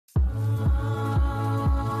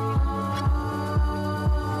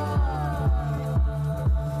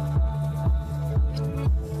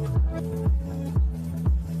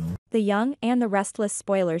The Young and the Restless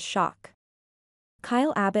spoilers shock.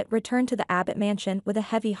 Kyle Abbott returned to the Abbott mansion with a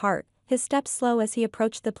heavy heart, his steps slow as he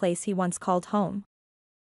approached the place he once called home.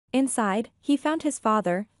 Inside, he found his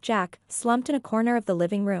father, Jack, slumped in a corner of the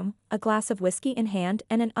living room, a glass of whiskey in hand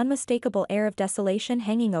and an unmistakable air of desolation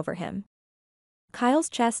hanging over him. Kyle's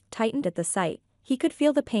chest tightened at the sight. He could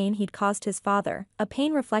feel the pain he'd caused his father, a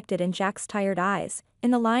pain reflected in Jack's tired eyes,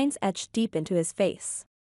 in the lines etched deep into his face.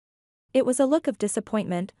 It was a look of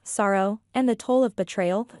disappointment, sorrow, and the toll of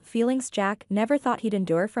betrayal, feelings Jack never thought he'd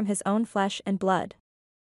endure from his own flesh and blood.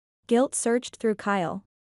 Guilt surged through Kyle.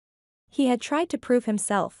 He had tried to prove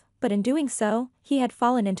himself, but in doing so, he had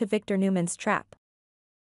fallen into Victor Newman's trap.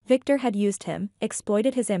 Victor had used him,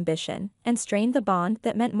 exploited his ambition, and strained the bond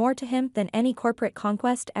that meant more to him than any corporate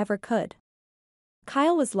conquest ever could.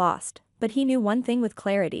 Kyle was lost, but he knew one thing with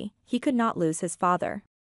clarity: he could not lose his father.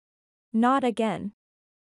 Not again.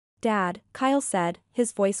 "Dad," Kyle said,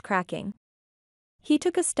 his voice cracking. He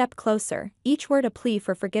took a step closer, each word a plea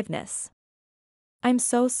for forgiveness. "I'm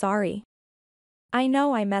so sorry. I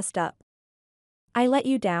know I messed up. I let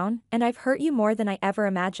you down, and I've hurt you more than I ever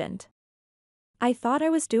imagined. I thought I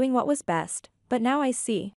was doing what was best, but now I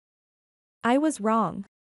see. I was wrong.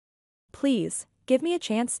 Please, give me a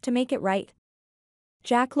chance to make it right."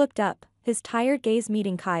 Jack looked up, his tired gaze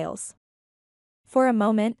meeting Kyle's. For a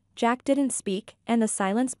moment, Jack didn't speak, and the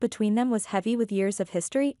silence between them was heavy with years of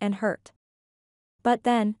history and hurt. But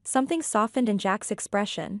then, something softened in Jack's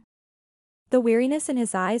expression. The weariness in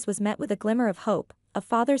his eyes was met with a glimmer of hope, a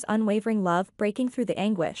father's unwavering love breaking through the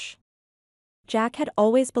anguish. Jack had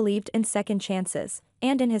always believed in second chances,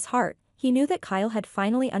 and in his heart, he knew that Kyle had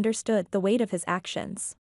finally understood the weight of his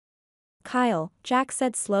actions. "Kyle," Jack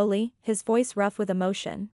said slowly, his voice rough with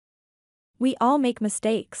emotion. "We all make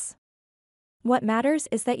mistakes. What matters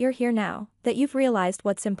is that you're here now, that you've realized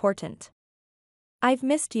what's important. I've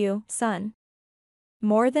missed you, son.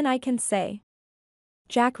 More than I can say."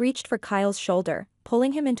 Jack reached for Kyle's shoulder,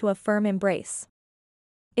 pulling him into a firm embrace.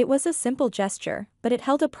 It was a simple gesture, but it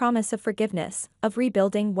held a promise of forgiveness, of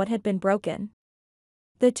rebuilding what had been broken.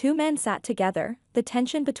 The two men sat together, the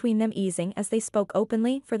tension between them easing as they spoke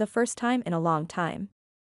openly for the first time in a long time.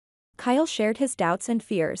 Kyle shared his doubts and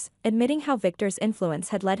fears, admitting how Victor's influence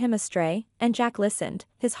had led him astray, and Jack listened,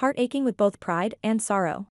 his heart aching with both pride and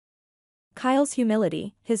sorrow. Kyle's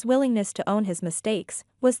humility, his willingness to own his mistakes,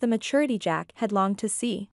 was the maturity Jack had longed to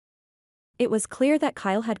see. It was clear that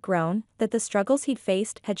Kyle had grown, that the struggles he'd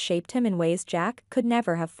faced had shaped him in ways Jack could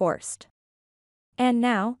never have forced. And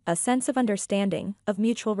now, a sense of understanding, of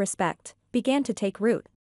mutual respect, began to take root.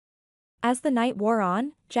 As the night wore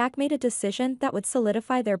on, Jack made a decision that would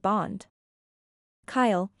solidify their bond.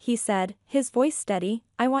 "Kyle," he said, his voice steady,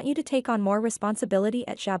 "I want you to take on more responsibility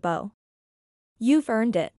at Jabot. You've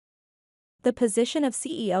earned it. The position of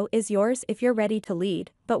CEO is yours if you're ready to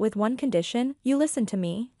lead, but with one condition: you listen to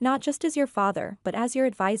me, not just as your father but as your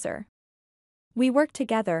advisor. We work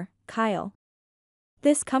together, Kyle.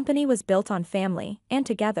 This company was built on family, and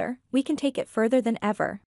together, we can take it further than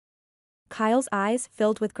ever." Kyle's eyes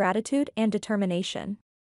filled with gratitude and determination.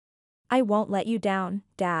 "I won't let you down,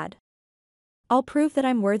 Dad. I'll prove that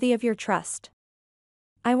I'm worthy of your trust.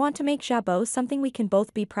 I want to make Jabot something we can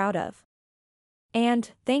both be proud of. And,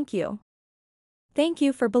 thank you. Thank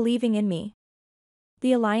you for believing in me."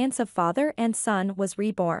 The alliance of father and son was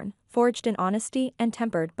reborn, forged in honesty and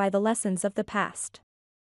tempered by the lessons of the past.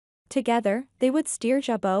 Together, they would steer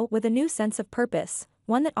Jabot with a new sense of purpose,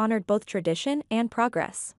 one that honored both tradition and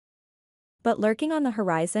progress. But lurking on the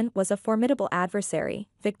horizon was a formidable adversary,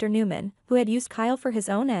 Victor Newman, who had used Kyle for his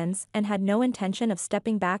own ends and had no intention of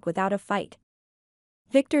stepping back without a fight.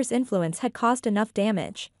 Victor's influence had caused enough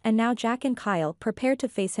damage, and now Jack and Kyle prepared to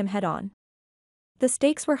face him head-on. The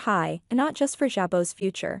stakes were high, not just for Jabot's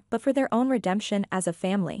future but for their own redemption as a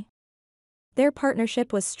family. Their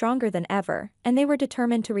partnership was stronger than ever, and they were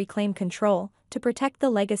determined to reclaim control, to protect the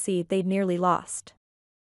legacy they'd nearly lost.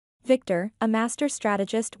 Victor, a master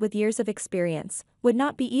strategist with years of experience, would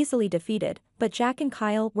not be easily defeated, but Jack and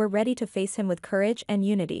Kyle were ready to face him with courage and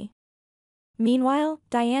unity. Meanwhile,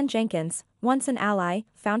 Diane Jenkins, once an ally,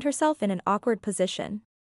 found herself in an awkward position.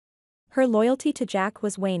 Her loyalty to Jack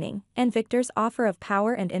was waning, and Victor's offer of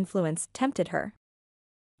power and influence tempted her.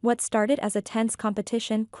 What started as a tense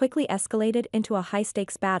competition quickly escalated into a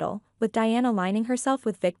high-stakes battle, with Diane aligning herself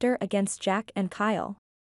with Victor against Jack and Kyle.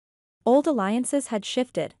 Old alliances had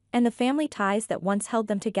shifted, and the family ties that once held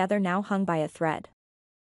them together now hung by a thread.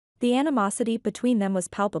 The animosity between them was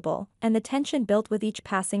palpable, and the tension built with each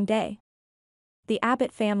passing day. The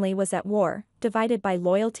Abbott family was at war, divided by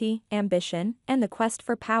loyalty, ambition, and the quest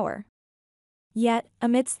for power. Yet,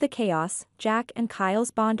 amidst the chaos, Jack and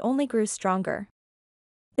Kyle's bond only grew stronger.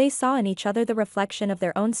 They saw in each other the reflection of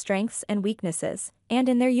their own strengths and weaknesses, and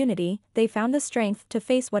in their unity, they found the strength to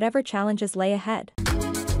face whatever challenges lay ahead.